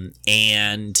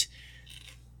 And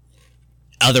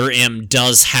Other M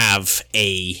does have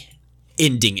a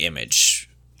ending image.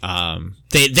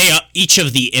 Each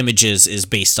of the images is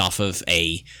based off of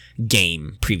a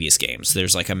game, previous games.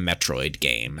 There's like a Metroid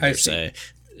game. There's a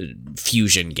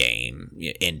Fusion game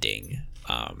ending.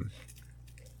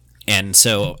 And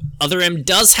so Other M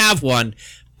does have one,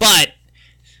 but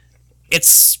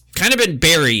it's kind of been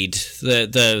buried.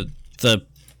 The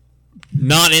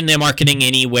not in the marketing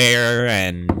anywhere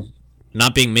and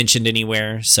not being mentioned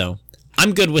anywhere. So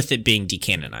I'm good with it being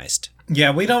decanonized.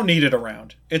 Yeah, we don't need it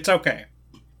around. It's okay.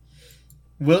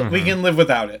 We can live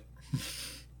without it.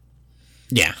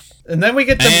 Yeah. And then we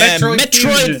get to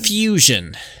Metroid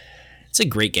Fusion. It's a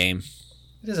great game.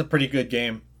 It is a pretty good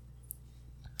game.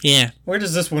 Yeah. Where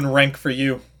does this one rank for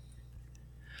you?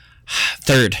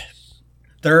 Third?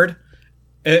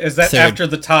 Is that Third. After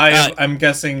the tie of, I'm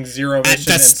guessing, Zero Mission?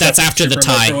 That's after the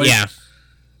tie, Metroid?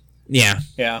 Yeah.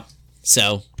 Yeah.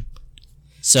 So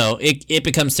it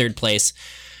becomes third place.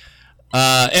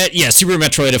 Super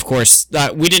Metroid, of course.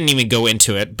 We didn't even go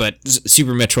into it, but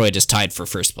Super Metroid is tied for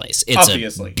first place. It's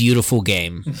Obviously. A beautiful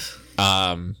game.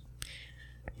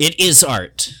 It is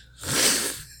art.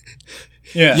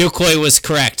 Yeah. Yokoi was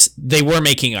correct. They were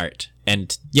making art.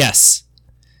 And yes,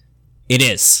 it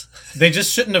is. They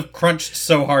just shouldn't have crunched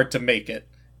so hard to make it.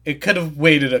 It could have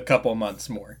waited a couple months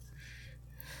more.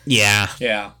 Yeah.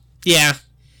 Yeah. Yeah.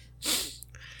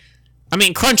 I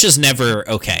mean, crunch is never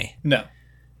okay. No.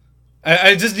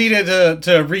 I just needed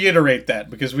to reiterate that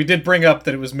because we did bring up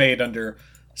that it was made under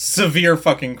severe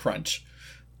fucking crunch.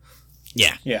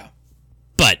 Yeah. Yeah.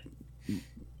 But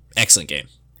excellent game.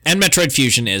 And Metroid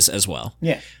Fusion is as well.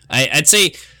 Yeah. I'd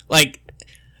say, like,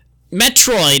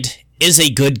 Metroid is a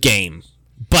good game,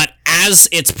 but as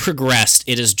it's progressed,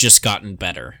 it has just gotten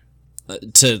better.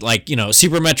 To, like, you know,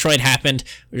 Super Metroid happened,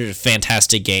 which was a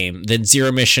fantastic game. Then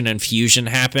Zero Mission and Fusion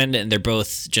happened, and they're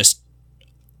both just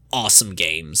awesome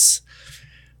games.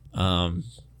 And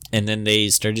then they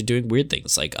started doing weird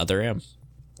things like Other M.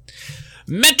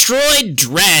 Metroid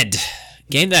Dread,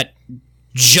 game that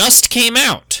just came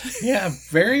out. Yeah,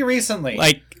 very recently.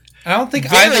 Like, I don't think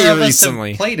very either of us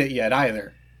recently. have played it yet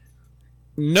either.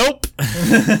 Nope.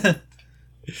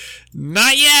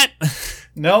 Not yet.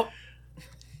 Nope.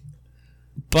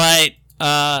 But,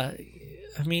 I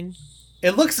mean,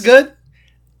 It looks good.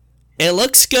 it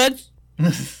looks good.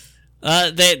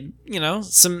 That, you know,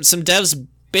 some devs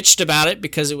bitched about it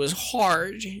because it was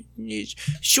hard. It's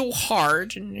so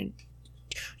hard, and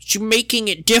you're making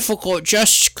it difficult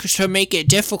just to make it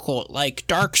difficult, like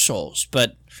Dark Souls.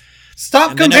 But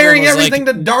Stop and then comparing everyone was everything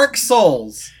to Dark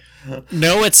Souls.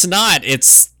 no, it's not.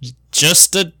 It's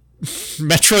just a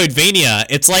Metroidvania.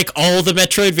 It's like all the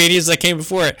Metroidvanias that came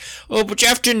before it. Oh, but you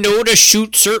have to know to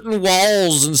shoot certain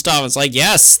walls and stuff. It's like,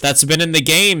 yes, that's been in the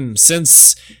game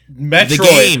since Metroid. the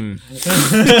game.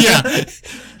 Yeah.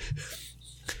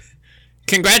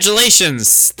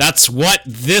 Congratulations. That's what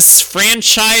this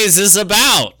franchise is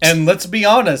about. And let's be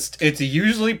honest, it's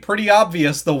usually pretty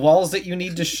obvious the walls that you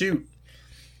need to shoot.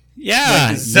 Yeah.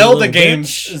 Like you Zelda little games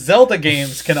bitch. Zelda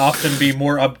games can often be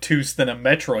more obtuse than a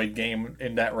Metroid game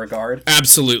in that regard.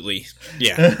 Absolutely.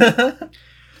 Yeah.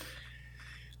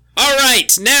 All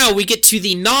right, now we get to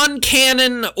the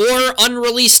non-canon or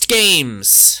unreleased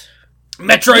games.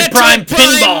 Metroid Prime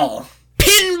Pinball!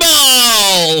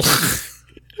 Pinball!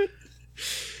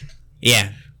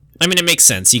 Yeah. I mean, it makes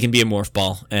sense. You can be a morph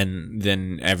ball, and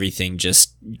then everything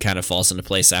just kind of falls into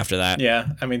place after that. Yeah,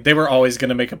 I mean, they were always going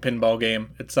to make a pinball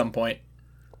game at some point.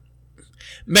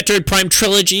 Metroid Prime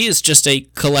Trilogy is just a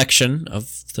collection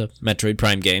of the Metroid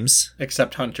Prime games.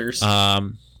 Except Hunters.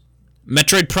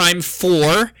 Metroid Prime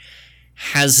 4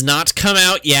 has not come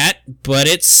out yet, but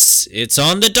it's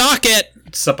on the docket.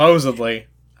 Supposedly.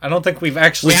 I don't think we've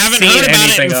actually We haven't seen heard about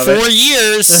it anything in of 4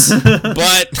 years,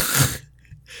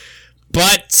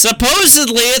 but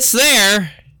supposedly it's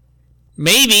there.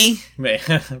 Maybe.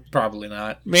 Probably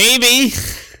not. Maybe.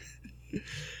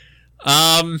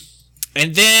 And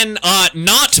then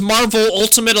not Marvel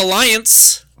Ultimate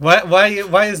Alliance. Why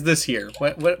is this here?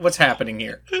 What's happening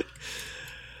here?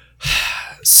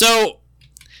 So,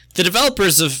 the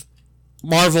developers of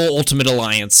Marvel Ultimate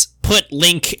Alliance put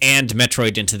Link and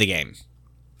Metroid into the game.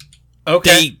 Okay.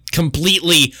 They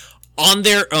completely, on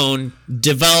their own,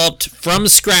 developed from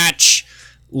scratch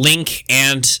Link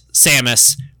and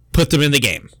Samus, put them in the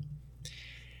game.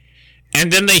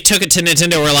 And then they took it to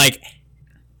Nintendo and were like,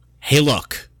 hey,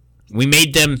 look, we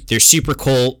made them, they're super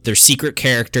cool, they're secret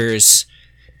characters.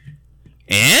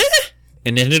 And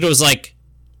Nintendo was like,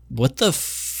 what the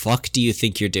fuck do you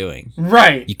think you're doing?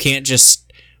 Right. You can't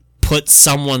just put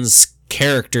someone's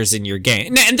characters in your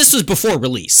game. And this was before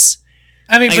release.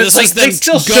 I mean, Like, but this like, was they them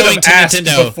still should going have to asked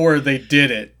Nintendo. before they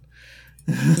did it.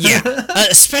 Yeah,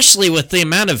 especially with the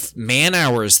amount of man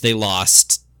hours they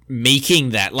lost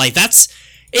making that. Like,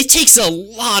 it takes a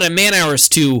lot of man hours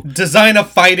to Design a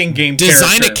fighting game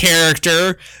design character.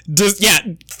 a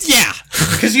character. Yeah.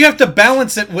 Because you have to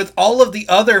balance it with all of the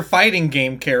other fighting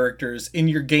game characters in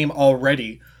your game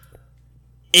already.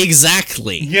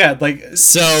 Exactly. Yeah, like,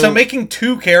 So- so making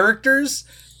 2 characters,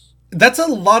 that's a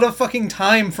lot of fucking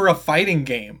time for a fighting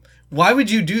game. Why would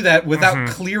you do that without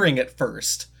clearing it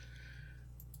first?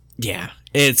 Yeah,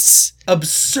 it's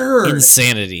Absurd.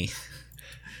 insanity.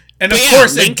 And But of yeah,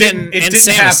 course, Link it and didn't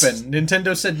Samus. happen.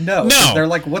 Nintendo said no. No. They're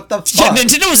like, what the Yeah, fuck?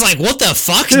 Nintendo was like, what the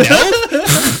fuck? No?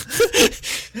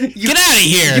 Get out of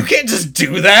here. You can't just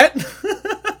do that.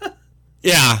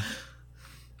 Yeah.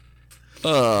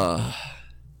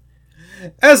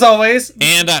 As always,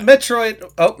 And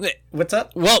Metroid... Oh, what's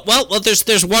up? well,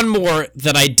 there's one more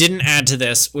that I didn't add to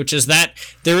this, which is that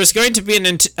there is going to be a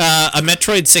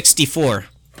Metroid 64.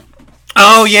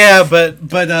 Oh yeah, but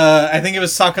I think it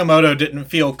was Sakamoto didn't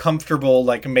feel comfortable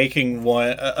like making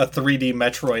a 3D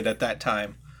Metroid at that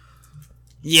time.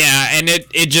 Yeah, and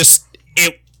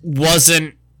it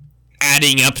wasn't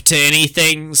adding up to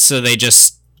anything, so they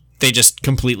just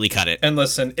completely cut it. And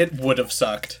listen, it would have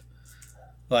sucked.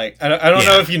 Like I don't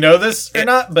know if you know this or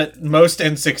not, but most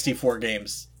N64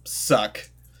 games suck.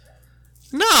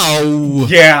 No.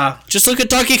 Yeah. Just look at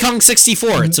Donkey Kong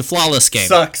 64. It's a flawless game.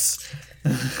 Sucks.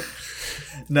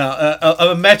 No,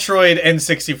 a Metroid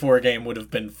N64 game would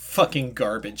have been fucking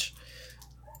garbage.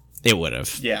 It would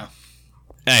have. Yeah.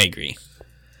 I agree.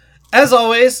 As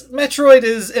always, Metroid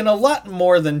is in a lot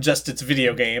more than just its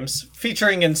video games,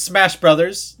 featuring in Smash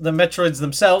Brothers, the Metroids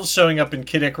themselves showing up in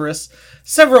Kid Icarus,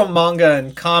 several manga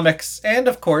and comics, and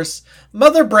of course,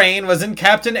 Mother Brain was in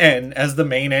Captain N as the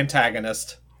main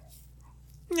antagonist.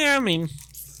 Yeah, I mean,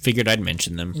 figured I'd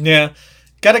mention them. Yeah,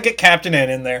 gotta get Captain N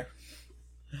in there.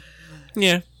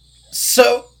 Yeah.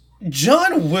 So,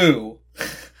 John Woo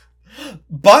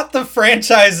bought the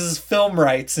franchise's film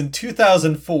rights in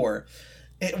 2004,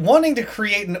 wanting to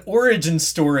create an origin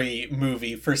story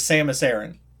movie for Samus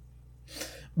Aran.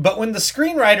 But when the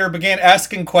screenwriter began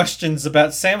asking questions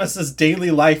about Samus's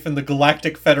daily life in the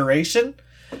Galactic Federation,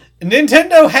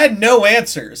 Nintendo had no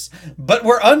answers, but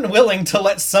were unwilling to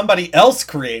let somebody else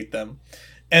create them.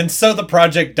 And so the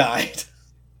project died.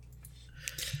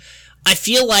 I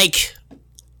feel like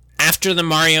after the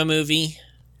Mario movie,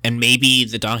 and maybe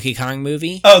the Donkey Kong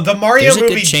movie... Oh, the Mario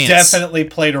movie definitely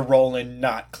played a role in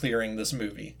not clearing this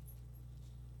movie.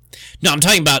 No, I'm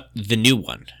talking about the new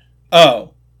one.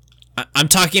 Oh. I'm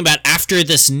talking about after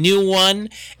this new one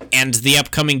and the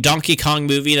upcoming Donkey Kong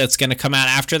movie that's going to come out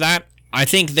after that. I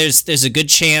think there's a good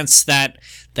chance that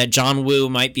John Woo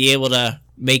might be able to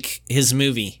make his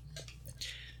movie.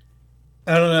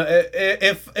 I don't know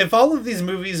if all of these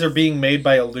movies are being made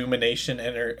by Illumination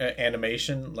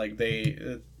Animation, like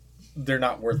they're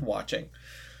not worth watching.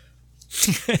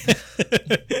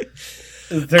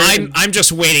 I'm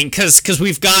just waiting because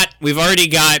we've already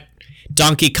got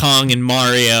Donkey Kong and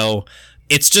Mario.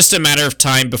 It's just a matter of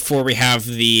time before we have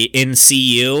the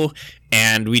NCU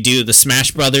and we do the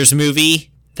Smash Brothers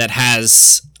movie that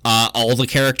has all the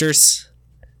characters.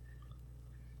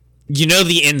 You know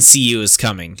the NCU is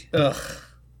coming. Ugh.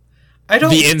 The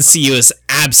NCU is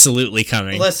absolutely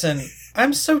coming. Listen,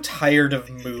 I'm so tired of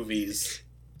movies.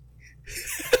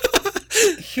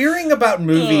 Hearing about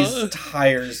movies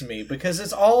tires me because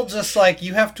it's all just like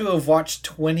you have to have watched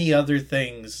 20 other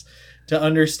things to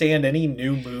understand any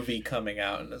new movie coming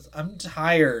out. I'm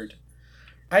tired.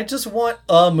 I just want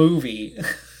a movie.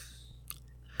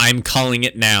 I'm calling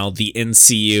it now. The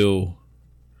NCU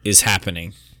is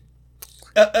happening.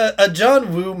 A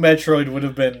John Woo Metroid would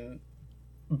have been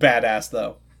badass,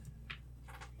 though.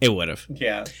 It would have.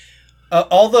 Yeah.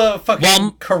 All the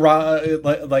fucking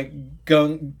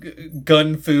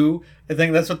gun fu. I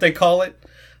think that's what they call it.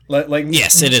 Like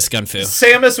yes, it is gun fu.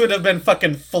 Samus would have been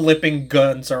fucking flipping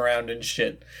guns around and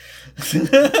shit.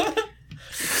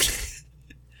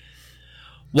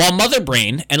 While Mother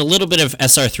Brain and a little bit of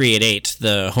SR-388,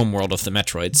 the homeworld of the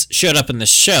Metroids, showed up in the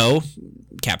show,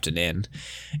 Captain N,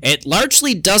 it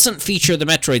largely doesn't feature the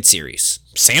Metroid series.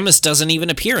 Samus doesn't even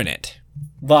appear in it.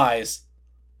 Lies.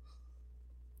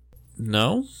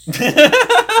 No?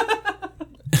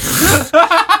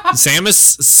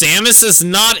 Samus is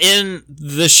not in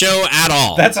the show at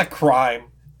all. That's a crime.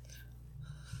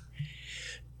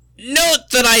 Note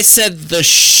that I said the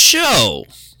show.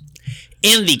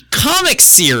 In the comic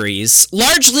series,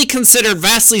 largely considered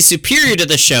vastly superior to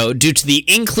the show due to the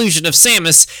inclusion of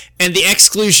Samus and the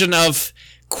exclusion of,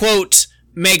 quote,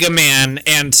 Mega Man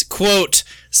and, quote,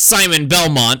 Simon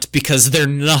Belmont because they're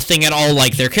nothing at all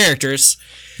like their characters,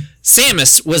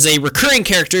 Samus was a recurring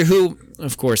character who,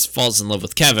 of course, falls in love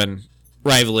with Kevin,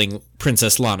 rivaling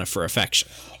Princess Lana for affection.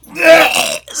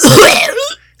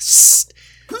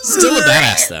 Still a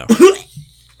badass, though.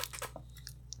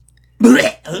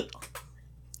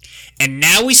 And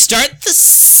now we start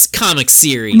the comic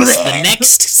series. The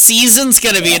next season's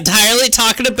gonna be entirely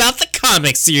talking about the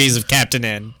comic series of Captain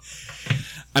N.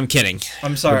 I'm kidding.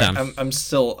 I'm sorry. I'm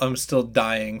still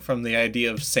dying from the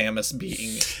idea of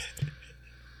Samus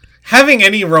having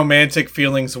any romantic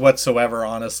feelings whatsoever.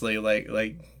 Honestly, like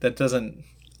that doesn't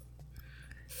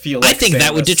feel. Like I think Samus.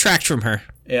 That would detract from her.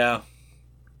 Yeah,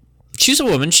 she's a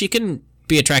woman. She can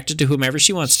be attracted to whomever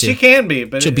she wants to. She can be,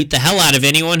 but she'll beat the hell out of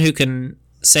anyone who can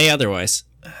say otherwise.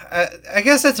 I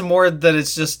guess it's more that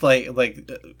it's just like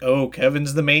oh,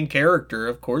 Kevin's the main character.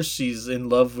 Of course she's in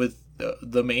love with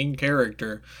the main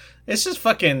character. It's just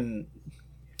fucking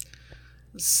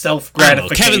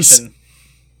self-gratification.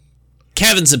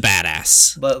 Kevin's a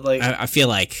badass. But like I feel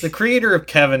like the creator of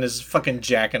Kevin is fucking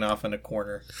jacking off in a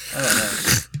corner. I don't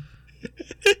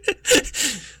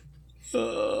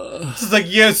know. It's like,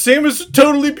 yeah, Samus would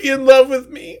totally be in love with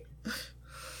me.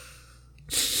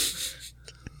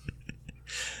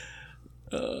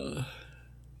 I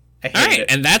hate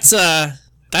it. And that's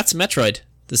Metroid,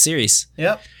 the series.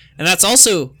 Yep. And that's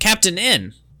also Captain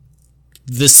N,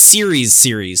 the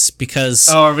series, because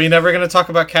Oh, are we never going to talk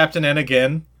about Captain N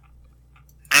again?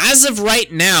 as of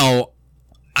right now,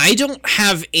 I don't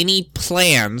have any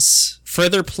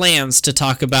further plans to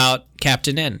talk about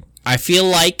Captain N. I feel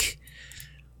like,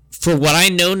 for what I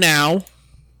know now,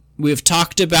 we've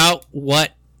talked about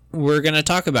what we're going to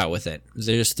talk about with it.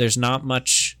 There's not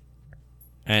much,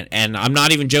 and I'm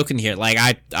not even joking here. Like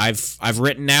I've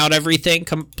written out everything,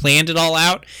 planned it all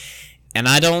out, and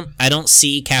I don't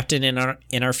see Captain in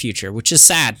our future, which is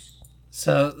sad.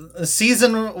 So,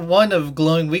 season 1 of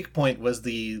Glowing Weak Point was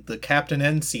the Captain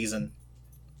N season.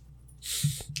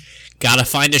 Gotta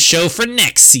find a show for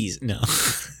next season. No.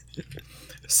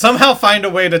 Somehow find a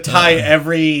way to tie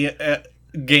every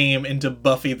game into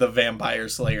Buffy the Vampire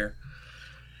Slayer.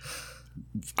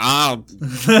 I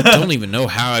don't even know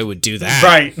how I would do that.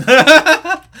 Right.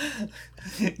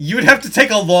 You would have to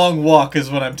take a long walk, is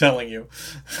what I'm telling you.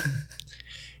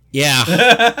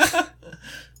 Yeah.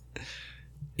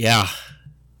 Yeah.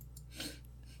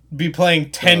 Be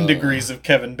playing 10 degrees of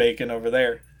Kevin Bacon over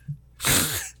there.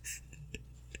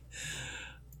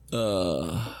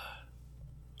 All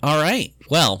right.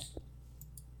 Well,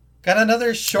 got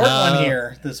another short one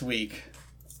here this week.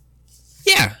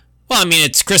 Yeah. Well, I mean,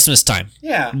 it's Christmas time.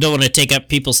 Yeah. Don't want to take up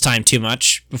people's time too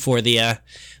much before the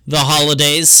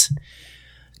holidays.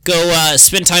 Go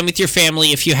spend time with your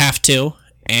family if you have to,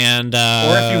 and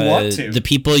or if you want to, the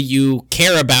people you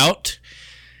care about.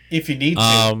 If you need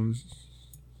to.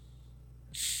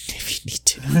 If you need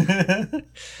to.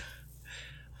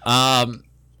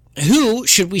 Who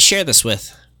should we share this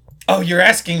with? Oh, you're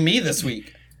asking me this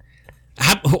week.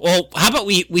 How about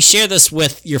we share this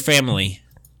with your family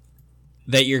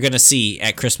that you're going to see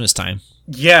at Christmas time?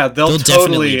 Yeah, they'll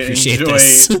totally appreciate enjoy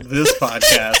this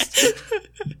podcast.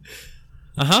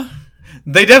 Uh-huh.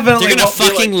 They definitely They're going to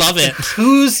fucking love it.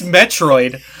 Who's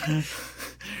Metroid?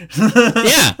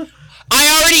 Yeah.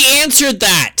 I already answered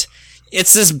that.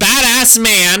 It's this badass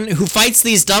man who fights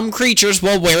these dumb creatures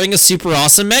while wearing a super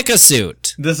awesome mecha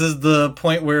suit. This is the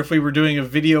point where if we were doing a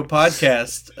video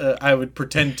podcast, I would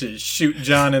pretend to shoot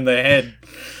John in the head.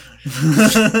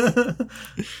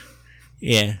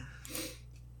 Yeah.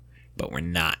 But we're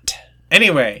not.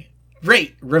 Anyway,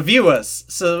 rate, review us,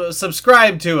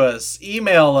 subscribe to us,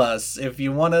 email us if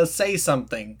you want to say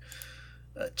something.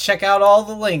 Check out all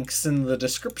the links in the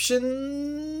description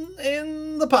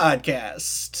in the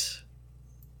podcast.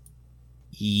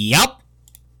 Yup.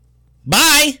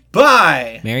 Bye.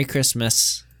 Bye. Merry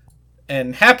Christmas.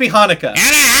 And Happy Hanukkah. And a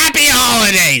happy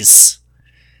holidays.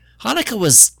 Hanukkah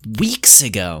was weeks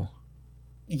ago.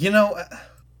 You know,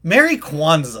 Merry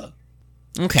Kwanzaa.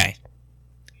 Okay.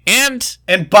 And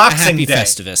Boxing Happy Day.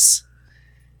 Festivus.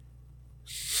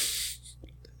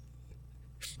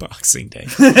 Boxing Day.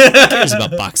 Who cares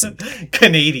about Boxing Day?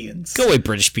 Canadians. Go away,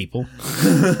 British people.